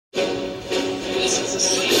Elite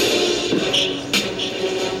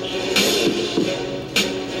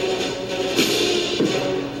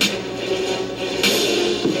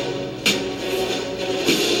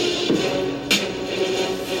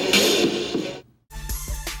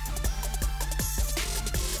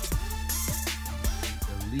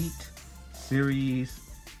Series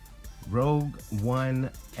Rogue One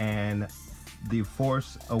and the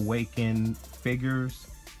Force Awakens figures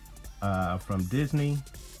from Disney.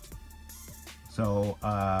 So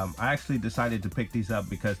I actually decided to pick these up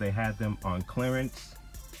because they had them on clearance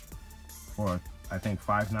for I think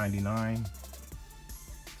 $5.99.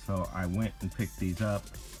 So I went and picked these up.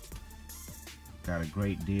 Got a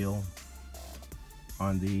great deal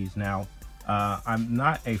on these. Now I'm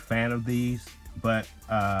not a fan of these, but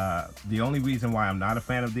the only reason why I'm not a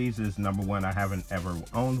fan of these is, number one, I haven't ever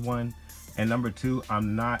owned one, and number two,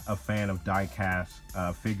 I'm not a fan of die-cast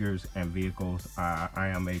figures and vehicles. I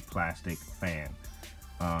am a plastic fan.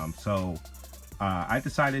 So I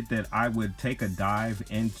decided that I would take a dive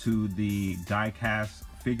into the die-cast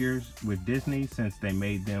figures with Disney, since they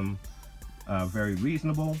made them very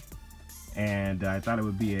reasonable, and I thought it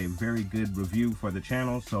would be a very good review for the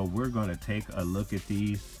channel. So we're going to take a look at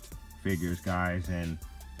these figures, guys, and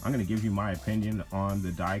I'm going to give you my opinion on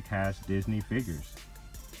the die-cast Disney figures.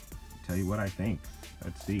 Tell you what I think.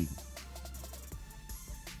 Let's see.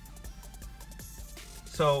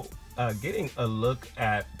 So getting a look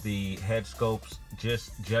at the head sculpts,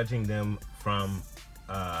 just judging them from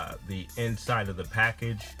the inside of the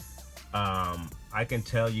package, I can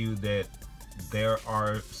tell you that there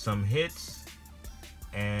are some hits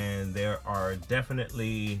and there are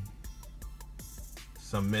definitely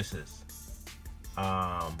some misses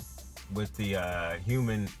with the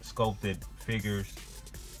human sculpted figures.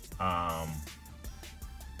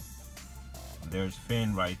 There's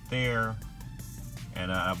Finn right there,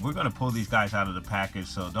 and we're gonna pull these guys out of the package,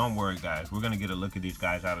 so don't worry, guys. We're gonna get a look at these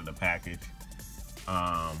guys out of the package.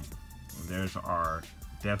 There's our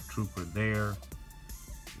Death Trooper there.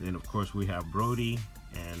 Then of course we have Brody,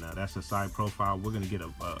 and that's a side profile. We're gonna get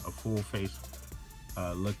a full face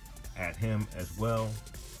look at him as well.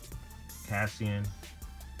 Cassian,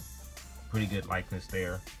 pretty good likeness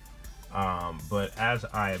there. But as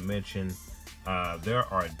I mentioned, there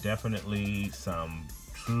are definitely some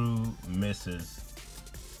true misses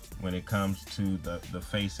when it comes to the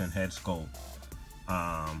face and head sculpt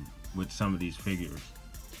with some of these figures.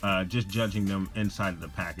 Just judging them inside of the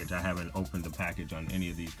package. I haven't opened the package on any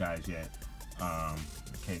of these guys yet.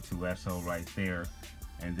 K2SO right there.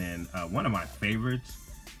 And then one of my favorites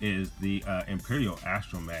is the Imperial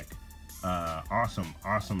Astromech.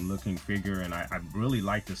 Awesome looking figure, and I really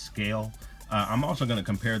like the scale. I'm also going to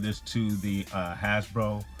compare this to the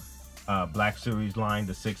Hasbro Black Series line,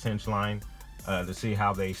 the 6-inch line, to see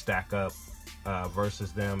how they stack up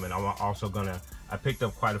versus them. And I'm also gonna, I picked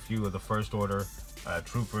up quite a few of the First Order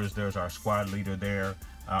troopers. There's our squad leader there.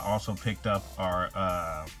 I also picked up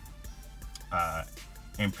our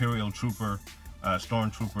Imperial trooper,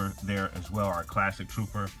 stormtrooper there as well, our classic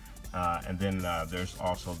trooper. And then there's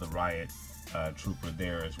also the Riot trooper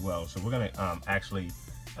there as well. So we're gonna actually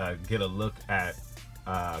get a look at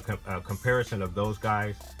a comparison of those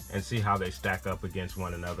guys and see how they stack up against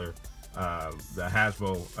one another. The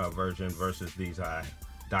Hasbro version versus these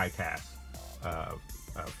die-cast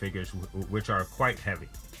figures, which are quite heavy,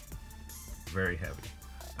 very heavy.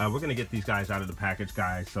 We're gonna get these guys out of the package,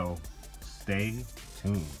 guys, so stay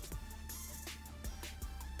tuned.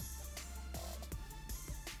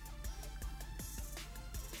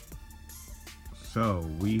 So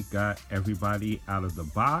we got everybody out of the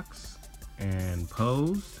box and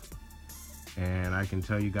posed, and I can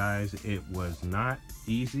tell you guys it was not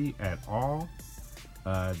easy at all.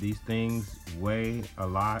 These things weigh a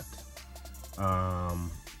lot,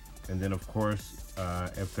 and then of course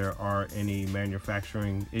if there are any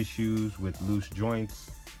manufacturing issues with loose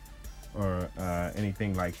joints or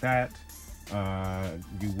anything like that,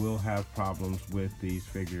 you will have problems with these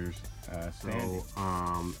figures standing.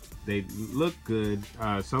 So they look good.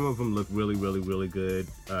 Some of them look really good.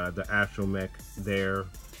 The Astromech there,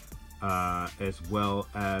 as well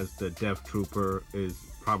as the Death Trooper, is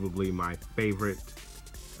probably my favorite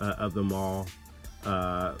of them all.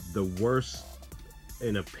 The worst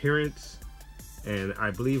in appearance, and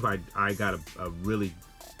I believe I got a really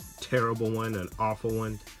terrible one, an awful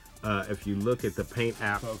one. If you look at the paint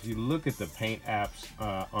app, so if you look at the paint apps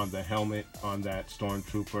on the helmet on that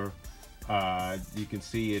Stormtrooper, you can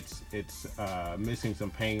see it's missing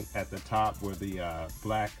some paint at the top where the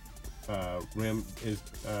black rim is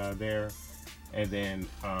there. And then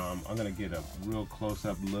I'm gonna get a real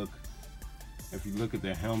close-up look if you look at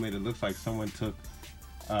the helmet, it looks like someone took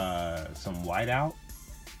some white out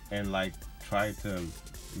and like tried to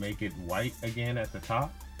make it white again at the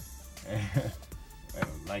top,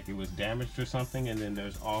 like it was damaged or something. And then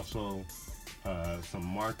there's also some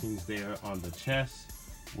markings there on the chest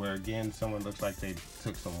where again someone looks like they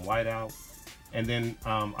took some white out. And then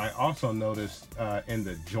I also noticed in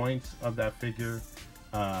the joints of that figure,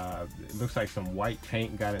 it looks like some white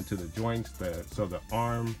paint got into the joints. So the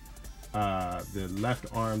arm, the left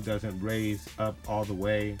arm doesn't raise up all the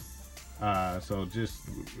way. So just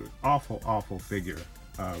awful figure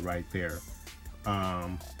right there.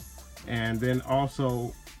 And then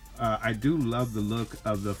also, I do love the look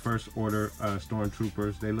of the First Order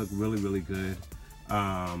Stormtroopers. They look really good.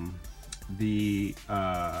 The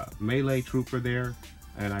melee trooper there,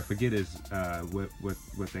 and I forget his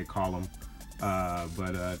what they call him,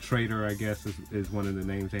 but Traitor, I guess, is one of the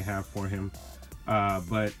names they have for him.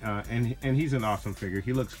 And he's an awesome figure.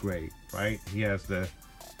 He looks great, right? He has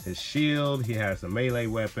his shield, he has the melee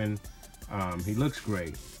weapon. He looks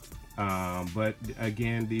great. But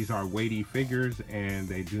again, these are weighty figures and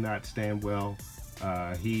they do not stand well.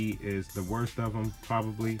 He is the worst of them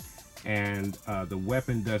probably. And the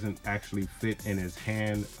weapon doesn't actually fit in his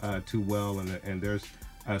hand too well, and there's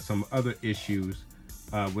some other issues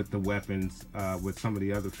with the weapons with some of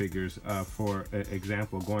the other figures. For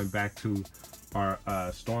example, going back to our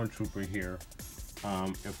Stormtrooper here,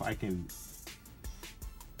 if I can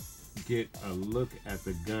get a look at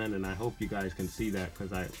the gun, and I hope you guys can see that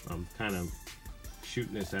because I'm kind of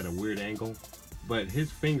shooting this at a weird angle, but his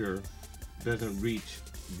finger doesn't reach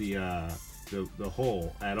the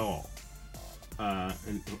hole at all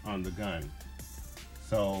on the gun.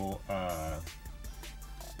 So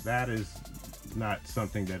that is not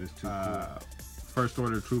something that is too cool. First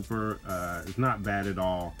Order Trooper is not bad at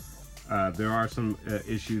all. There are some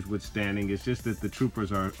issues with standing. It's just that the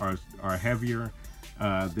troopers are heavier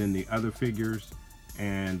than the other figures,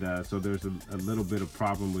 and so there's a little bit of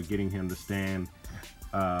problem with getting him to stand.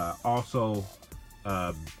 Also,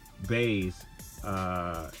 Baze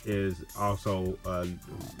is also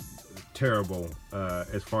terrible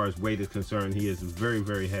as far as weight is concerned. He is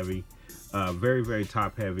very heavy, very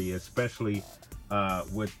top heavy, especially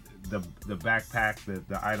with the backpack,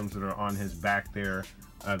 the items that are on his back there.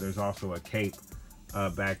 There's also a cape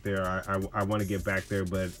back there. I want to get back there,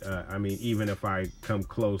 but I mean, even if I come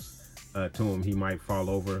close to him, he might fall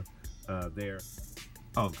over there.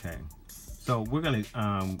 Okay. So we're going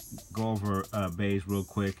to go over Baze real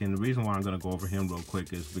quick, and the reason why I'm going to go over him real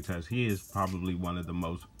quick is because he is probably one of the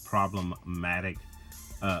most problematic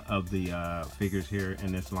of the figures here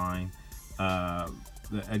in this line.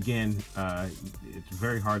 Again, it's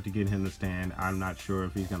very hard to get him to stand. I'm not sure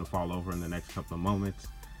if he's going to fall over in the next couple of moments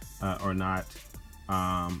or not.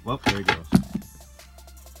 Well, there he goes.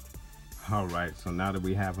 All right, so now that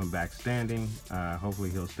we have him back standing, hopefully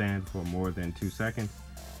he'll stand for more than 2 seconds.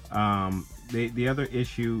 The other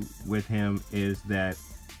issue with him is that,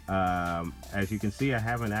 as you can see, I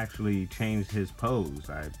haven't actually changed his pose.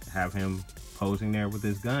 I have him posing there with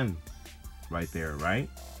his gun right there, right?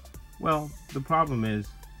 Well, the problem is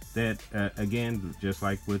that, again, just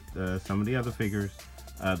like with some of the other figures,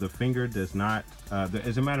 the finger does not,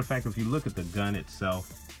 as a matter of fact, if you look at the gun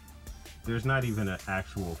itself, there's not even an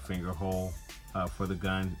actual finger hole for the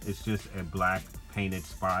gun. It's just a black painted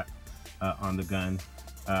spot on the gun.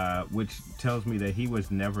 Which tells me that he was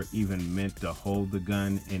never even meant to hold the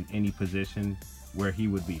gun in any position where he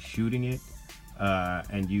would be shooting it.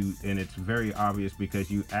 And it's very obvious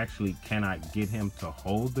because you actually cannot get him to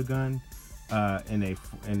hold the gun in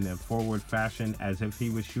a forward fashion as if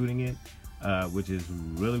he was shooting it, which is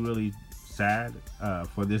really sad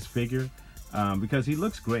for this figure, because he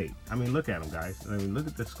looks great. I mean, look at him, guys. I mean, look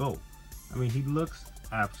at the scope. I mean, he looks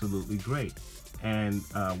absolutely great. And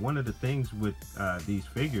one of the things with these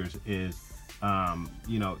figures is,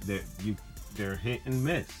 you know, they're hit and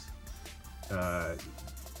miss.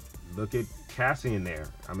 Look at Cassian there.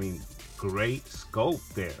 I mean, great scope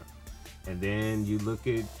there. And then you look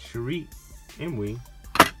at Chirrut Îmwe,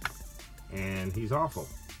 and he's awful.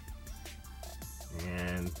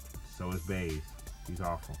 And so is Baze. He's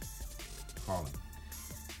awful. Falling.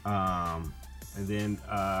 And then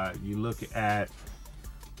you look at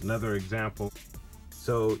another example.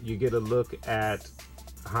 So you get a look at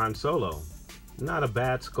Han Solo. Not a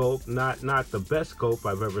bad scope, not the best scope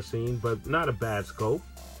I've ever seen, but not a bad scope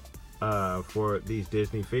for these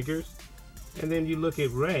Disney figures. And then you look at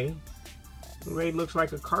Rey. Rey looks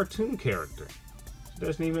like a cartoon character. She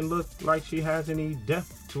doesn't even look like she has any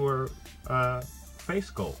depth to her face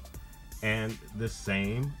sculpt. And the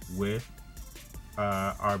same with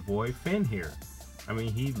our boy Finn here. I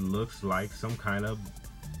mean, he looks like some kind of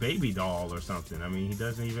baby doll or something. I mean, he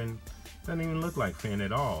doesn't even look like Finn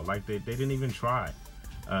at all. Like they didn't even try.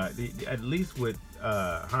 At least with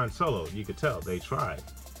Han Solo, you could tell they tried.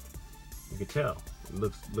 You could tell. It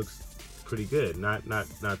looks pretty good. Not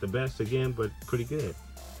the best again, but pretty good.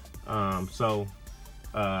 So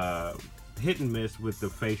hit and miss with the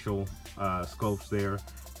facial sculpts there.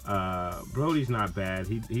 Brody's not bad.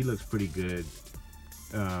 He looks pretty good.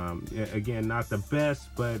 Again, not the best,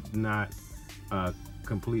 but not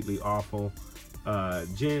completely awful.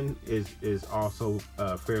 Jyn is also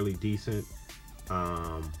fairly decent.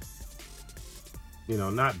 You know,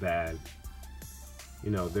 not bad.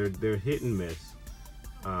 You know, they're hit and miss.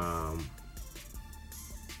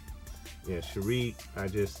 Yeah, Chirrut, I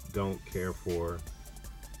just don't care for.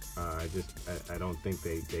 I don't think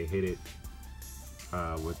they hit it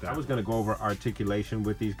with that. I was gonna go over articulation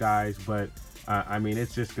with these guys, but I mean,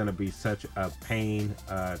 it's just gonna be such a pain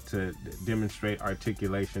to demonstrate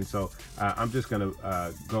articulation. So I'm just gonna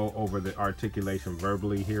go over the articulation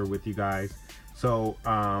verbally here with you guys. So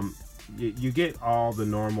you get all the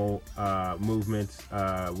normal movements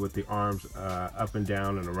with the arms up and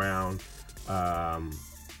down and around.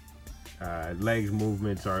 Legs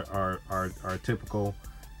movements are typical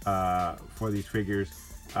for these figures.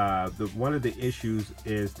 One of the issues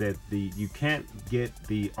is that you can't get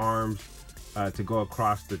the arms to go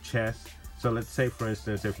across the chest. So let's say, for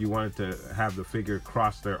instance, if you wanted to have the figure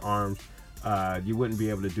cross their arms, you wouldn't be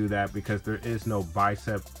able to do that because there is no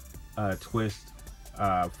bicep twist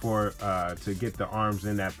to get the arms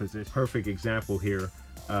in that position. Perfect example here,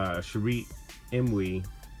 Chirrut Îmwe,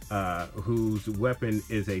 whose weapon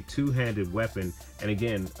is a two-handed weapon. And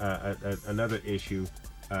again, another issue,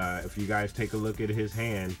 if you guys take a look at his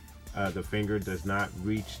hand, the finger does not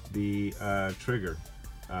reach the trigger.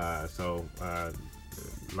 So a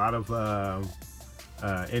lot of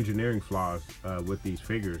engineering flaws with these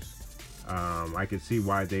figures. I could see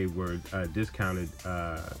why they were discounted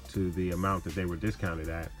to the amount that they were discounted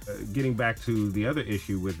at. Getting back to the other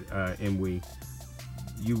issue with Îmwe,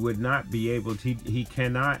 you would not be able to, he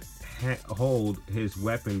cannot hold his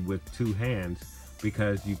weapon with two hands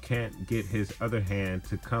because you can't get his other hand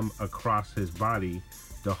to come across his body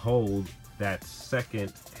to hold that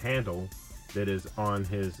second handle that is on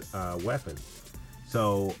his weapon.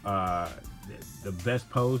 So the best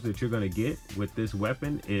pose that you're going to get with this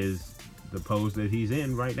weapon is the pose that he's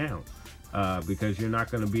in right now, because you're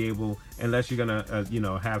not going to be able, unless you're going to you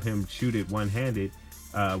know, have him shoot it one-handed,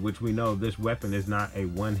 which we know this weapon is not a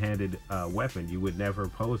one-handed weapon. You would never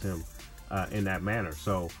pose him in that manner.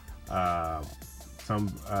 So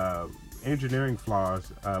some engineering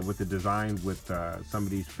flaws with the design with some of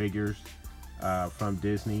these figures from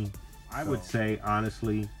Disney. I would say,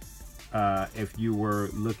 honestly, if you were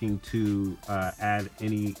looking to add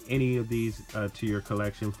any of these to your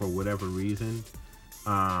collection for whatever reason,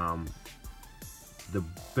 the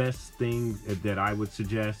best thing that I would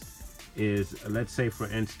suggest is, let's say for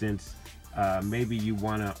instance, maybe you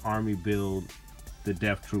want to army build the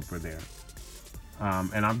Death Trooper there.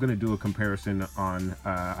 And I'm going to do a comparison on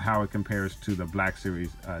how it compares to the Black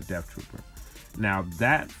Series Death Trooper. Now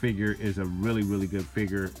that figure is a really good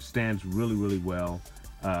figure, stands really well,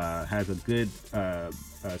 has a good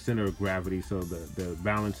center of gravity, so the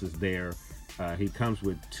balance is there. He comes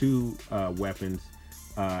with two weapons,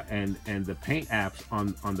 and the paint apps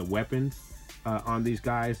on the weapons on these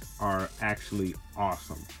guys are actually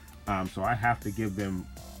awesome. So I have to give them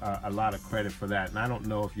a lot of credit for that. And I don't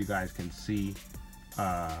know if you guys can see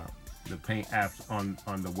the paint apps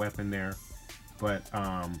on the weapon there, but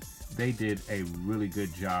they did a really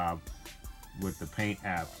good job with the paint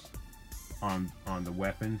apps on the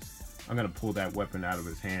weapons. I'm gonna pull that weapon out of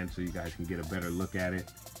his hand so you guys can get a better look at it.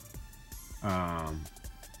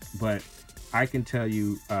 But I can tell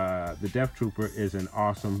you the Death Trooper is an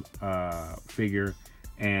awesome figure,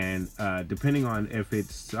 and depending on if it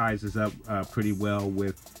sizes up pretty well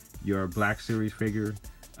with your Black Series figure,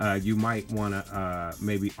 you might want to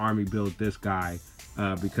maybe army build this guy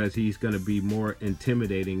because he's going to be more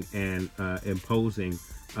intimidating and imposing,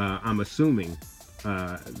 I'm assuming,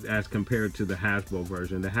 as compared to the Hasbro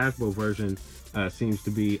version. The Hasbro version seems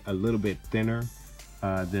to be a little bit thinner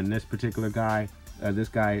than this particular guy. This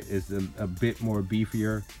guy is a bit more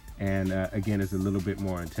beefier, and again is a little bit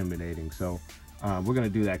more intimidating. So we're going to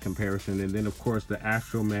do that comparison. And then of course the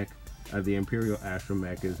Astromech, the Imperial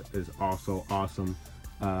Astromech is also awesome.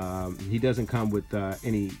 He doesn't come with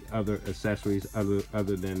any other accessories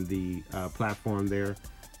other than the platform there,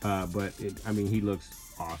 but I mean, he looks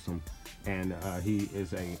awesome, and he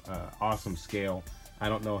is a awesome scale. I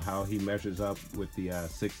don't know how he measures up with the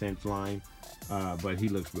 6-inch line, but he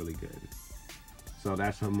looks really good. So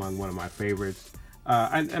that's among one of my favorites.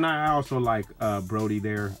 And I also like Brody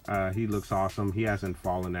there. He looks awesome. He hasn't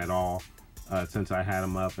fallen at all since I had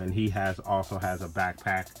him up, and he also has a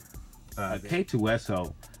backpack.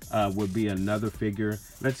 K2SO would be another figure.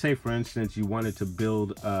 Let's say, for instance, you wanted to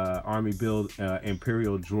build army build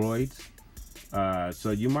Imperial droids.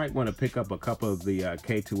 So you might want to pick up a couple of the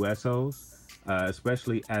K2SOs,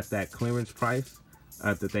 especially at that clearance price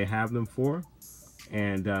that they have them for.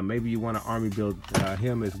 And maybe you want to army build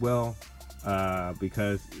him as well,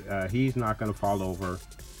 because he's not going to fall over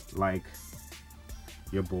like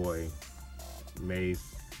your boy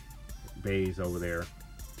Baze over there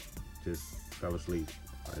just fell asleep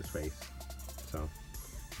on his face. So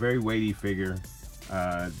very weighty figure,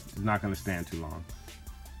 not going to stand too long.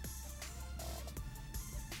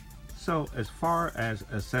 So as far as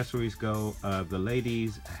accessories go, the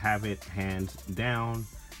ladies have it hands down,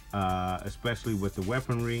 especially with the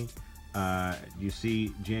weaponry. You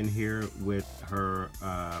see Jen here with her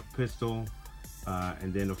pistol,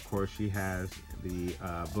 and then of course she has the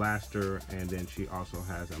blaster, and then she also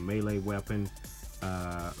has a melee weapon,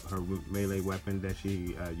 her melee weapon that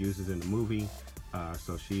she uses in the movie.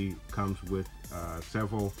 So she comes with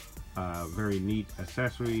several very neat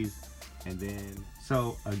accessories. And then,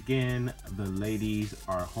 so again, the ladies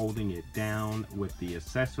are holding it down with the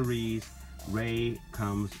accessories. Rey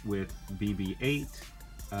comes with BB-8,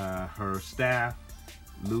 her staff,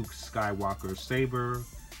 Luke Skywalker's saber,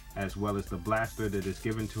 as well as the blaster that is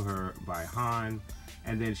given to her by Han.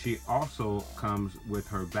 And then she also comes with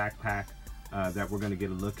her backpack that we're going to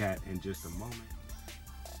get a look at in just a moment.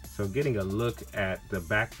 So getting a look at the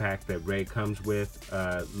backpack that Rey comes with,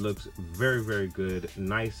 looks very, very good.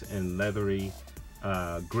 Nice and leathery,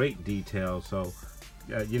 great detail. So,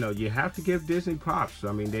 you know, you have to give Disney props.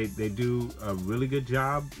 I mean, they do a really good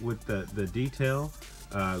job with the detail.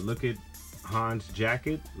 Look at Han's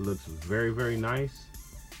jacket, looks very, very nice,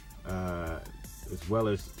 as well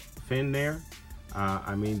as Finn there.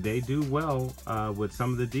 I mean, they do well with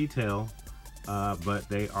some of the detail, but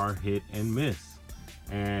they are hit and miss.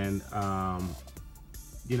 And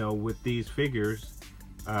you know, with these figures,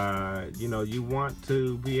 you know, you want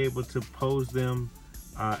to be able to pose them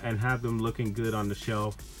and have them looking good on the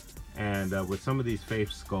shelf. And with some of these Faith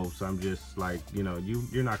sculpts, I'm just like, you know,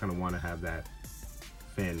 you're not going to want to have that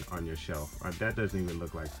Finn on your shelf. That doesn't even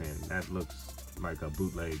look like Finn. That looks like a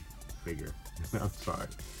bootleg figure. I'm sorry.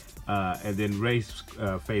 And then Rey's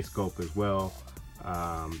face sculpt as well,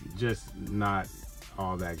 just not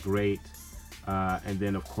all that great. And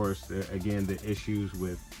then of course, again, the issues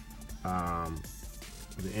with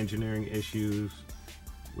the engineering issues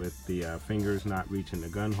with the fingers not reaching the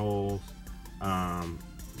gun holes,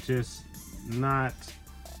 just not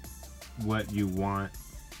what you want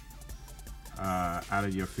out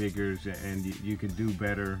of your figures, and you could do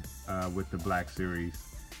better with the Black Series.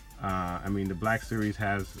 I mean, the Black Series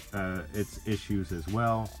has its issues as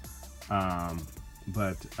well,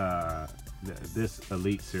 but this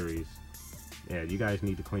Elite Series, yeah, you guys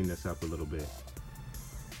need to clean this up a little bit.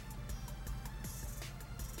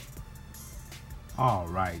 All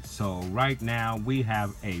right, so right now we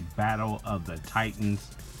have a Battle of the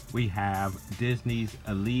Titans. We have Disney's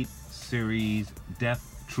Elite Series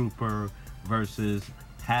Death Trooper versus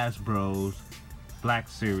Hasbro's Black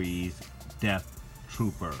Series Death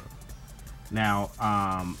Trooper. Now,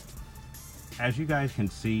 as you guys can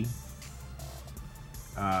see,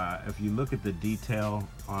 if you look at the detail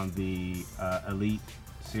on the Elite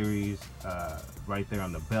Series, right there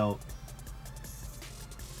on the belt,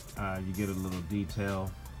 you get a little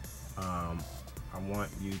detail. I want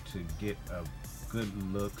you to get a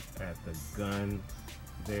good look at the gun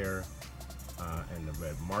there, and the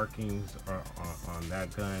red markings are on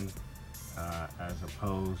that gun, as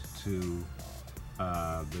opposed to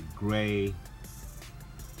the gray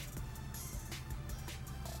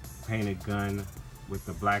painted gun with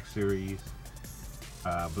the Black Series.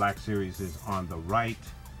 Black Series is on the right,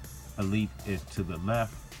 Elite is to the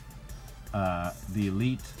left. The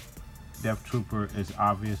Elite Death Trooper is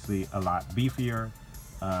obviously a lot beefier,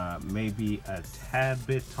 maybe a tad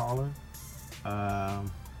bit taller,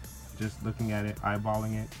 just looking at it,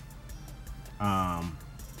 eyeballing it,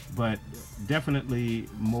 but definitely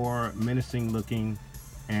more menacing looking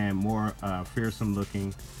and more fearsome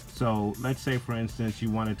looking. So let's say, for instance,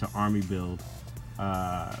 you wanted to army build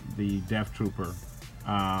the Death Trooper.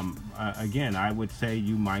 Again, I would say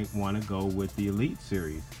you might want to go with the Elite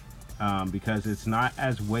Series, because it's not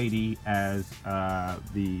as weighty as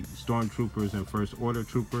the Stormtroopers and First Order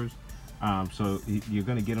Troopers. So you're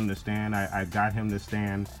going to get him to stand. I got him to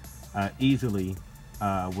stand easily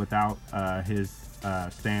without his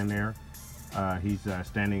stand there. He's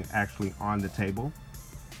standing actually on the table.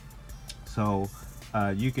 So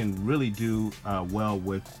you can really do well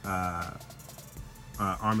with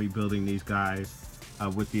army building these guys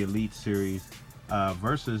with the Elite series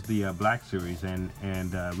versus the Black series,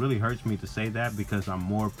 and really hurts me to say that because I'm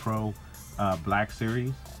more pro Black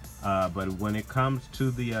series. But when it comes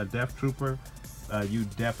to the Death Trooper, you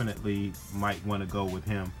definitely might want to go with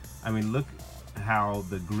him. I mean, look how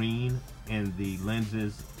the green in the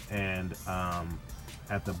lenses and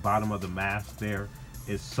at the bottom of the mask there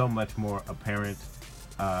is so much more apparent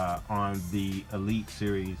on the Elite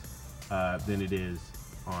series than it is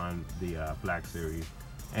on the Black series.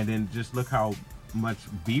 And then just look how much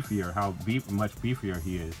beefier, much beefier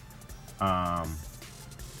he is.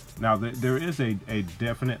 Now there is a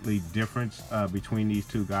definitely difference between these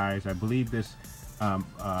two guys. I believe this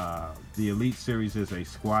the Elite series is a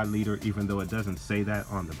squad leader, even though it doesn't say that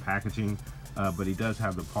on the packaging, but he does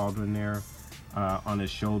have the pauldron there on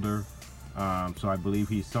his shoulder. So I believe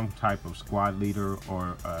he's some type of squad leader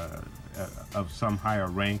or of some higher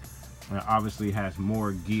rank. Obviously has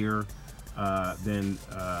more gear than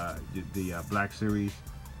the Black series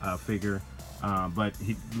figure, but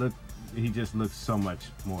he just looks so much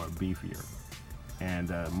more beefier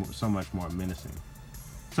and so much more menacing.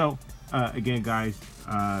 So again, guys,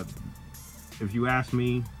 if you ask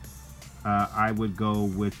me, I would go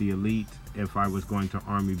with the Elite if I was going to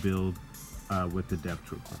army build with the Death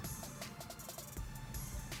Trooper.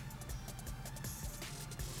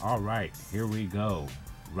 All right, here we go.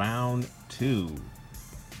 Round 2,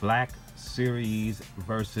 Black series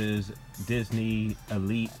versus Disney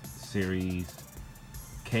Elite series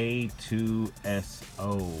K2SO.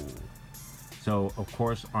 So of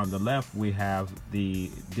course on the left we have the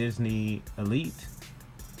Disney Elite,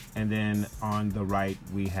 and then on the right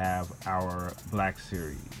we have our Black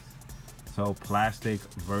series. So plastic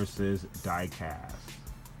versus die cast.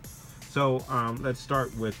 So let's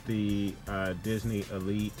start with the Disney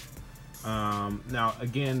Elite. Now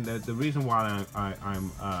again, the reason why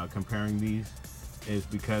I'm comparing these is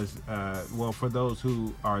because, well, for those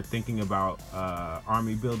who are thinking about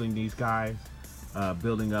army building these guys,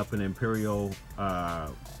 building up an Imperial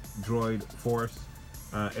droid force,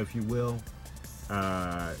 if you will,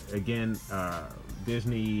 again,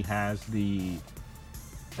 Disney has the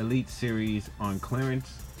Elite series on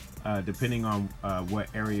clearance. Depending on what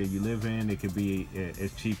area you live in, it could be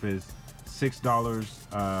as cheap as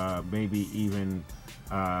 $6, maybe even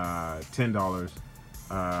 $10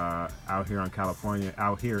 out here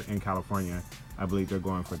in California. I believe they're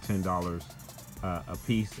going for $10 a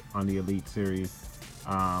piece on the Elite series.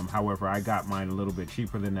 However, I got mine a little bit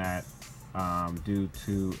cheaper than that due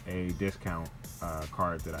to a discount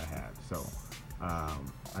card that I had. So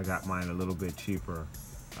I got mine a little bit cheaper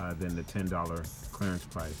than the $10 clearance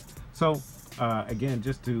price. So again,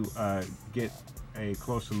 just to get a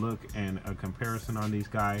closer look and a comparison on these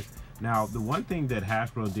guys. Now, the one thing that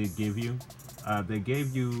Hasbro did give you, they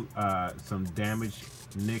gave you some damaged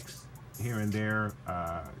nicks here and there,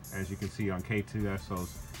 as you can see on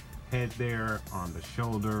K2SO's head there, on the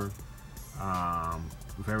shoulder,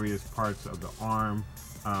 various parts of the arm.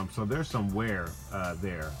 So there's some wear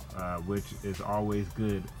there, which is always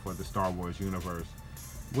good for the Star Wars universe,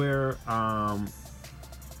 where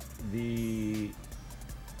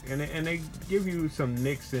and they give you some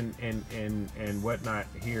nicks and whatnot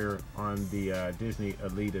here on the Disney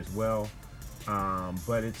Elite as well,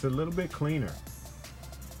 but it's a little bit cleaner.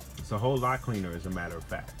 It's a whole lot cleaner, as a matter of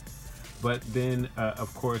fact. But then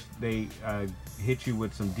of course they hit you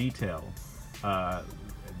with some detail,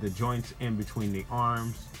 the joints in between the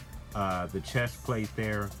arms, the chest plate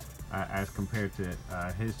there, as compared to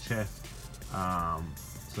his chest.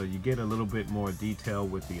 So you get a little bit more detail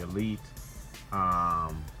with the Elite.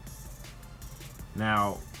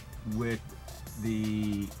 Now with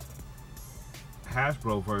the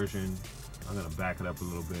Hasbro version, I'm gonna back it up a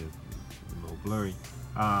little bit, a little blurry.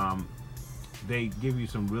 They give you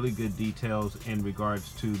some really good details in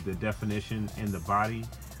regards to the definition in the body,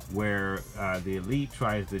 where the Elite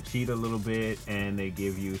tries to cheat a little bit, and they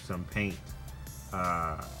give you some paint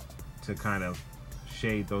to kind of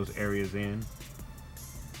shade those areas in.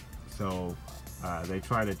 So they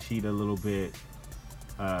try to cheat a little bit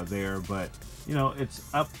there, but you know,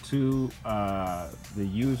 it's up to the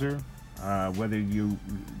user whether you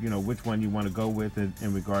know which one you want to go with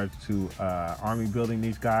in regards to army building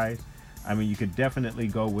these guys. I mean, you could definitely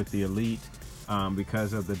go with the Elite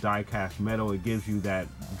because of the die-cast metal. It gives you that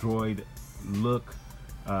droid look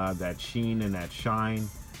that sheen and that shine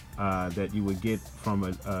that you would get from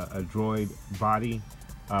a droid body,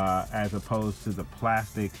 as opposed to the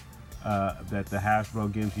plastic that the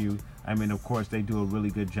Hasbro gives you. I mean, of course, they do a really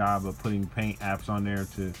good job of putting paint apps on there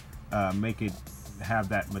to make it have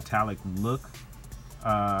that metallic look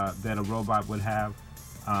that a robot would have.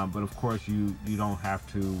 But of course, you don't have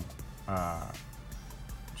to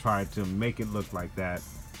try to make it look like that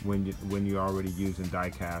when you're already using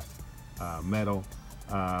die-cast metal.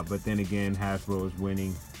 But then again, Hasbro is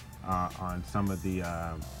winning on some of the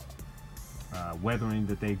weathering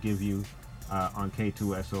that they give you on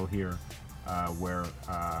K2SO here, where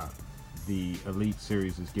the Elite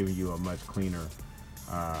series is giving you a much cleaner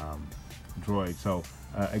droid. So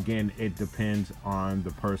again, it depends on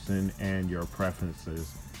the person and your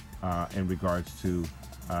preferences in regards to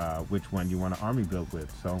which one you want to army build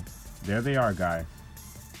with. So there they are, guys.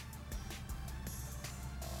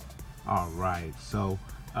 All right, so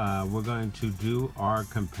we're going to do our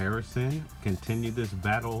comparison, continue this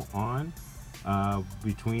battle on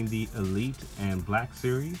between the Elite and Black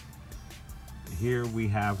Series. Here we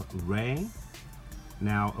have Rey.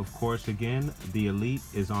 Now, of course, again, the Elite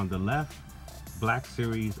is on the left, Black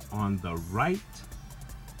Series on the right.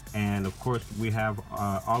 And of course, we have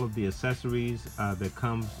all of the accessories that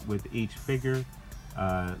comes with each figure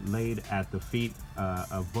laid at the feet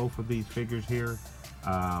of both of these figures here.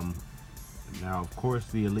 Now, of course,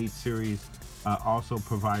 the Elite series also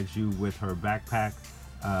provides you with her backpack,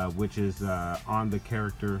 which is on the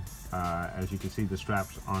character. As you can see, the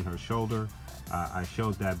straps on her shoulder. I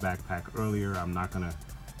showed that backpack earlier. I'm not going to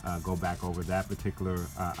go back over that particular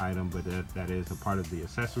item, but that is a part of the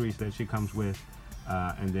accessories that she comes with.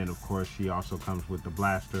 And then, of course, she also comes with the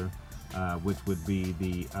blaster, which would be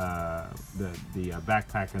the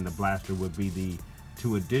backpack, and the blaster would be the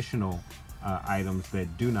two additional items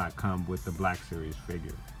that do not come with the Black Series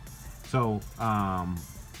figure. So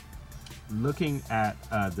looking at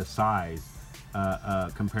the size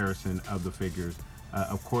comparison of the figures,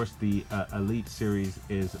 of course the Elite Series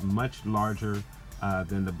is much larger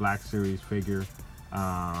than the Black Series figure,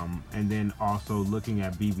 and then also looking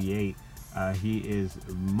at BB-8, he is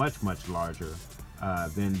much larger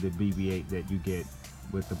than the BB-8 that you get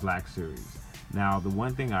with the Black Series. Now, the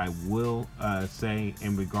one thing I will say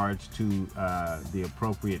in regards to the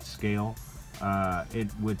appropriate scale, it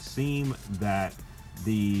would seem that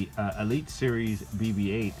the Elite Series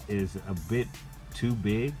BB-8 is a bit too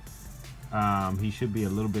big. He should be a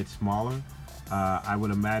little bit smaller. I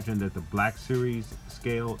would imagine that the Black Series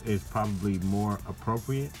scale is probably more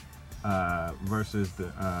appropriate versus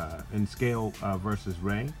the in scale versus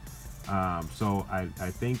Rey. So I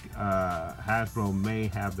think Hasbro may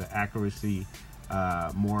have the accuracy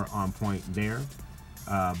more on point there.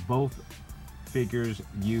 Both figures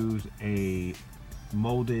use a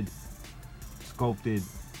molded, sculpted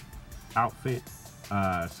outfit.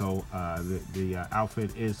 So the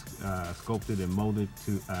outfit is sculpted and molded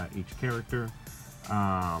to each character.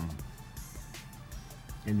 And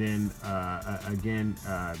then again,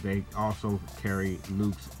 they also carry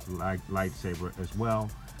Luke's lightsaber as well.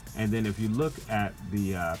 And then if you look at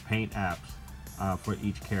the paint apps for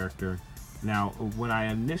each character, now when I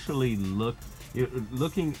initially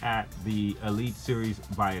looking at the Elite series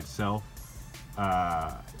by itself,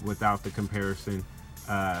 without the comparison,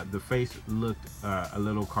 the face looked a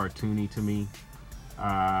little cartoony to me.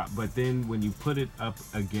 But then when you put it up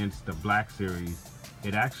against the Black Series,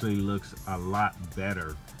 it actually looks a lot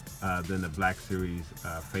better than the Black Series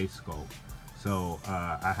face sculpt. So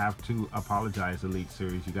I have to apologize, Elite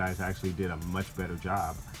Series. You guys actually did a much better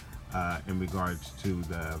job in regards to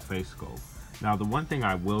the face sculpt. Now, the one thing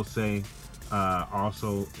I will say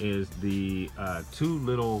also is the two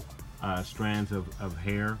little strands of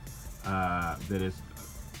hair that has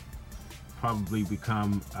probably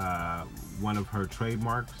become one of her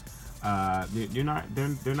trademarks. They're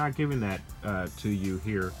not giving that to you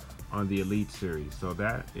here on the Elite series, so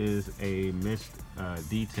that is a missed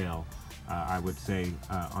detail, I would say,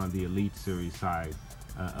 on the Elite series side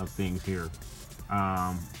of things here.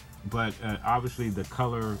 But obviously the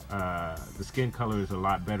color, the skin color is a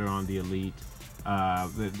lot better on the Elite.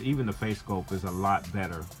 Even the face sculpt is a lot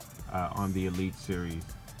better on the Elite series.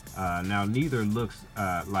 Now, neither looks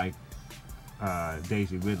like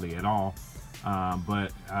Daisy Ridley at all,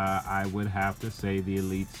 but I would have to say the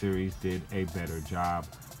Elite series did a better job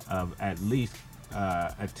of at least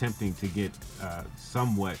attempting to get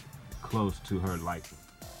somewhat close to her likeness.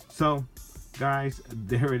 So guys,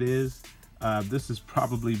 there it is. This has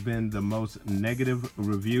probably been the most negative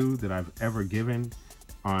review that I've ever given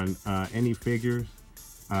on any figures.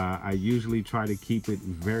 I usually try to keep it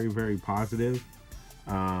very positive,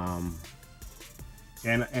 And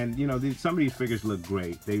you know, some of these figures look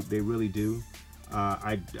great. They really do.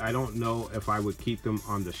 I don't know if I would keep them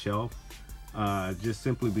on the shelf, just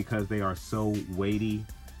simply because they are so weighty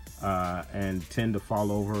and tend to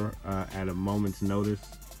fall over at a moment's notice.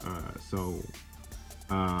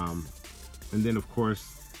 And then of course,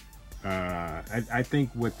 I think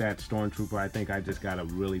with that Stormtrooper, I think I just got a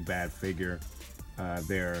really bad figure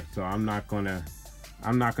there. So I'm not gonna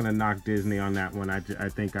knock Disney on that one. I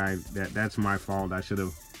think that's my fault. I should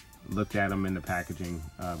have looked at them in the packaging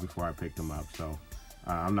before I picked them up. So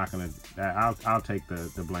I'm not gonna. I'll take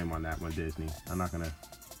the blame on that one, Disney. I'm not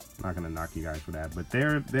gonna knock you guys for that. But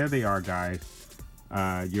there they are, guys.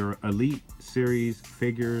 Your Elite Series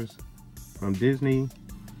figures from Disney.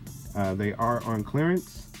 They are on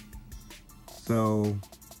clearance, so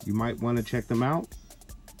you might want to check them out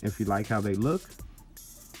if you like how they look.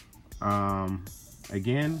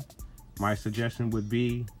 Again, my suggestion would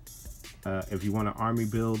be, if you want an army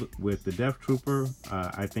build with the Death Trooper,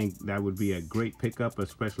 I think that would be a great pickup,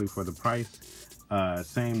 especially for the price.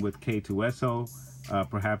 Same with K2SO.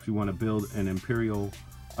 Perhaps you want to build an Imperial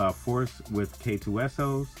force with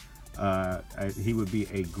K2SOs. He would be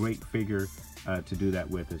a great figure to do that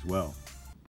with as well.